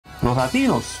Los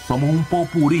latinos somos un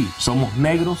popurrí, somos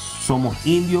negros, somos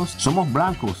indios, somos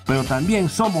blancos, pero también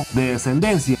somos de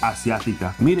descendencia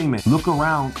asiática. Mírenme, look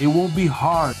around, it won't be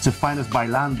hard to find us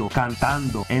bailando,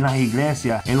 cantando, en las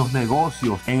iglesias, en los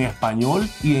negocios, en español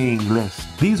y en inglés.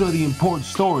 These are the important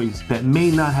stories that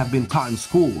may not have been taught in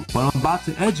school, but I'm about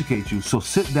to educate you, so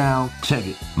sit down, check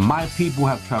it. My people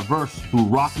have traversed through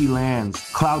rocky lands,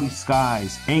 cloudy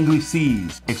skies, angry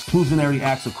seas, exclusionary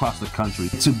acts across the country.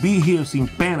 To be here sin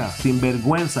pena, sin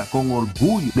vergüenza, con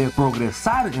orgullo de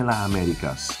progresar en las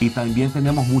Américas. Y también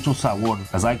tenemos mucho sabor,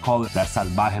 as I call it, that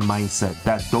salvaje mindset,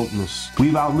 that dopeness.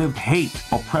 We've outlived hate,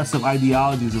 oppressive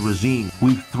ideologies of regime.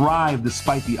 We've thrived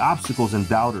despite the obstacles and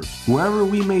doubters. Wherever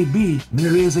we may be,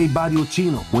 there is a Barrio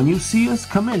Chino. When you see us,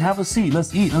 come in, have a seat,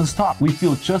 let's eat, let's talk. We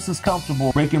feel just as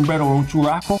comfortable breaking bread over un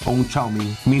churrasco o un chow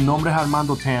mein. Mi nombre es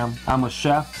Armando Tam. I'm a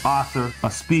chef, author,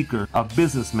 a speaker, a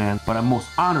businessman, but I'm most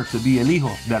honored to be el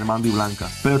hijo de Armando y Blanca.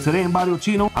 Pero today in Barrio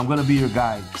Chino, I'm gonna be your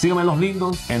guide. Síganme los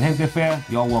lindos, and gente fea,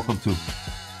 y'all welcome too.